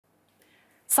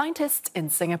Scientists in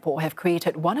Singapore have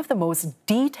created one of the most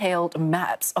detailed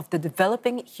maps of the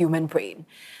developing human brain.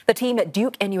 The team at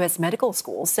Duke-NUS Medical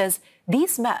School says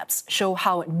these maps show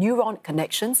how neuron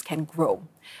connections can grow,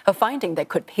 a finding that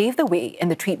could pave the way in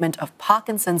the treatment of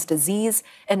Parkinson's disease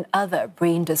and other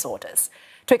brain disorders.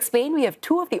 To explain, we have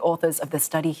two of the authors of the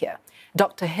study here.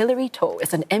 Dr. Hilary Toh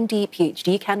is an MD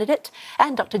PhD candidate,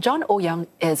 and Dr. John Ouyang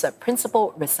is a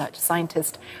principal research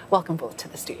scientist. Welcome both to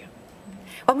the studio.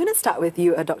 I'm going to start with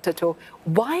you, Dr. Toh.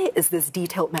 Why is this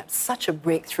detailed map such a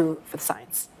breakthrough for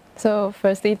science? So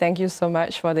firstly, thank you so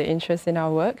much for the interest in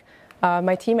our work.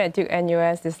 My team at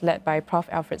Duke-NUS is led by Prof.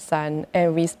 Alfred Sun,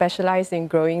 and we specialize in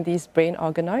growing these brain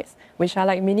organoids, which are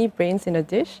like mini brains in a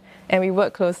dish. And we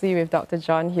work closely with Dr.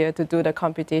 John here to do the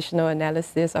computational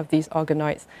analysis of these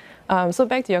organoids. So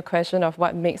back to your question of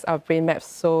what makes our brain maps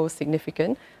so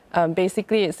significant.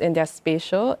 Basically, it's in their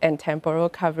spatial and temporal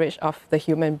coverage of the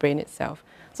human brain itself.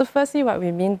 So firstly, what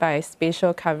we mean by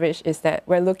spatial coverage is that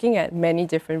we're looking at many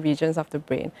different regions of the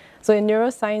brain. So in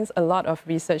neuroscience, a lot of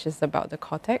research is about the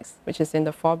cortex, which is in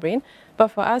the forebrain. But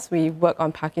for us, we work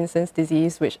on Parkinson's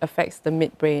disease, which affects the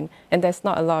midbrain, and there's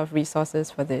not a lot of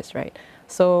resources for this, right?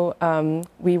 So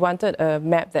we wanted a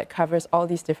map that covers all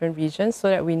these different regions so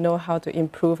that we know how to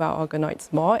improve our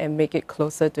organoids more and make it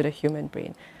closer to the human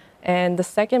brain. And the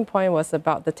second point was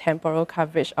about the temporal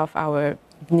coverage of our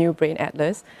new brain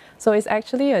atlas. So it's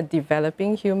actually a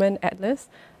developing human atlas,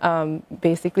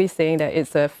 basically saying that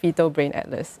it's a fetal brain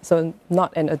atlas, so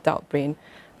not an adult brain.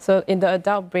 So in the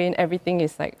adult brain, everything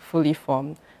is like fully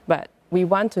formed, but we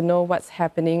want to know what's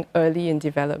happening early in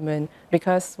development,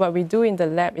 because what we do in the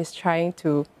lab is trying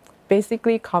to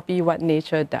basically copy what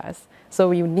nature does. So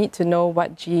we need to know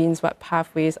what genes, what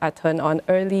pathways are turned on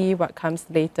early, what comes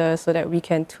later, so that we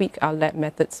can tweak our lab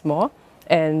methods more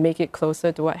and make it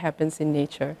closer to what happens in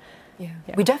nature. Yeah.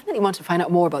 We definitely want to find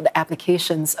out more about the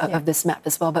applications of this map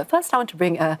as well. But first, I want to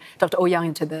bring Dr. Ouyang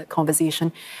into the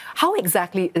conversation. How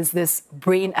exactly is this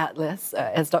brain atlas,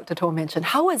 as Dr. Toh mentioned,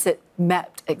 how is it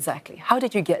mapped exactly? How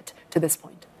did you get to this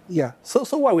point? Yeah, so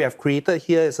what we have created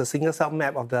here is a single-cell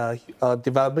map of the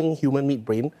developing human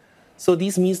midbrain. So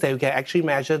this means that we can actually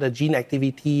measure the gene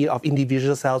activity of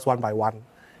individual cells one by one.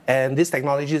 And this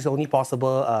technology is only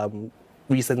possible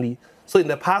recently. So in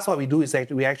the past, what we do is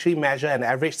that we actually measure an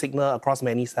average signal across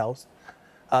many cells.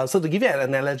 So to give you an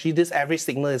analogy, this average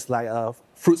signal is like a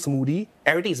fruit smoothie.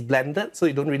 Everything is blended, so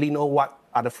you don't really know what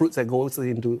are the fruits that goes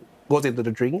into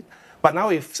the drink. But now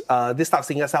with this type of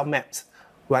single-cell maps,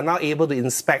 we are now able to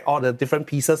inspect all the different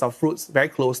pieces of fruits very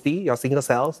closely, your single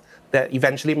cells, that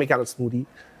eventually make out a smoothie.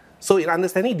 So in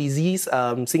understanding disease,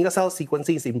 single-cell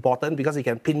sequencing is important because it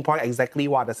can pinpoint exactly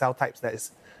what are the cell types that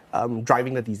is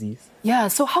driving the disease. Yeah,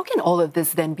 so how can all of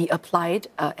this then be applied,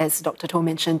 as Dr. Toh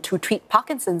mentioned, to treat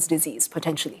Parkinson's disease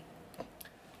potentially?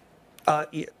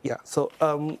 Basically,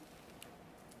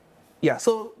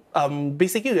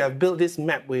 we have built this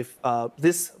map with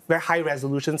this very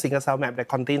high-resolution single-cell map that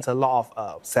contains a lot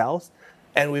of cells.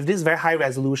 And with this very high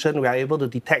resolution, we are able to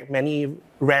detect many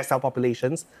rare cell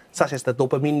populations, such as the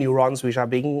dopamine neurons, which are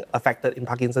being affected in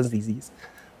Parkinson's disease.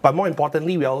 But more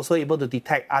importantly, we are also able to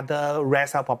detect other rare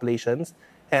cell populations.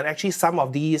 And actually, some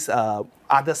of these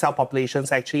other cell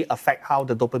populations actually affect how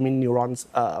the dopamine neurons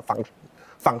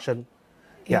function.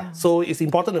 Yeah. So it's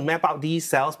important to map out these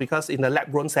cells because in the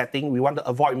lab-grown setting, we want to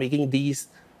avoid making these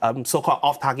so-called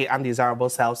off-target undesirable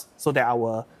cells so that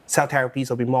our cell therapies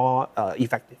will be more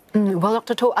effective. Well,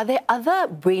 Dr. Toh, are there other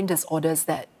brain disorders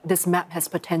that this map has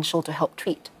potential to help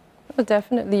treat? Well,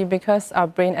 definitely, because our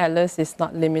brain atlas is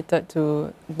not limited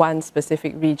to one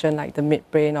specific region like the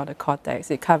midbrain or the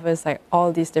cortex. It covers like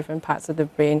all these different parts of the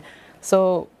brain.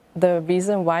 So the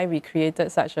reason why we created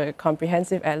such a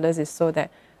comprehensive atlas is so that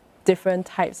different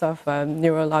types of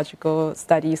neurological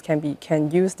studies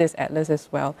can use this atlas as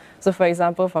well. So for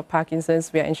example, for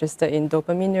Parkinson's, we are interested in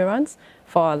dopamine neurons.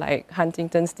 For like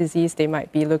Huntington's disease, they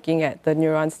might be looking at the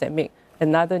neurons that make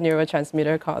another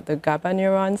neurotransmitter called the GABA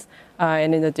neurons,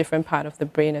 and in a different part of the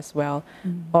brain as well.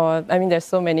 Or, I mean, there's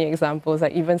so many examples,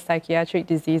 like even psychiatric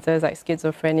diseases like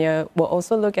schizophrenia will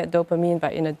also look at dopamine,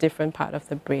 but in a different part of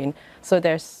the brain. So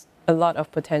there's a lot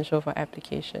of potential for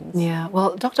applications. Yeah,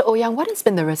 well, Dr. Ouyang, what has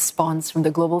been the response from the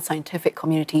global scientific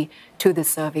community to this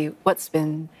survey? What's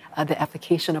been the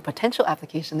application or potential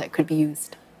application that could be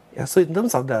used? Yeah, so in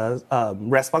terms of the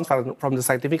response from the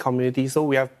scientific community, so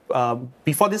we have,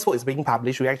 before this work is being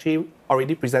published, we actually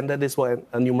already presented this work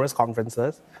at numerous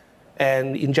conferences.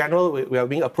 And in general, we are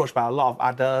being approached by a lot of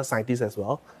other scientists as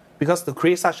well, because to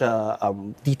create such a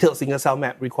detailed single-cell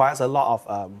map requires a lot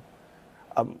of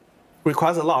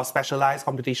specialized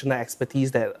computational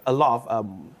expertise that a lot of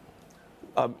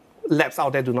labs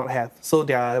out there do not have. So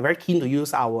they are very keen to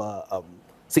use our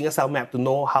single cell map to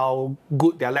know how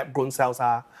good their lab-grown cells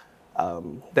are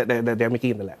that they're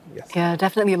making in the lab. Yes. Yeah,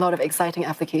 definitely a lot of exciting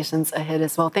applications ahead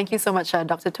as well. Thank you so much,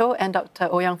 Dr. Toh and Dr.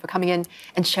 Ouyang, for coming in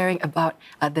and sharing about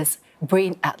this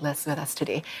Brain Atlas with us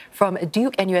today. From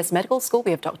Duke-NUS Medical School,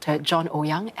 we have Dr. John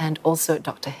Ouyang and also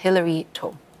Dr. Hilary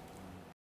Toh.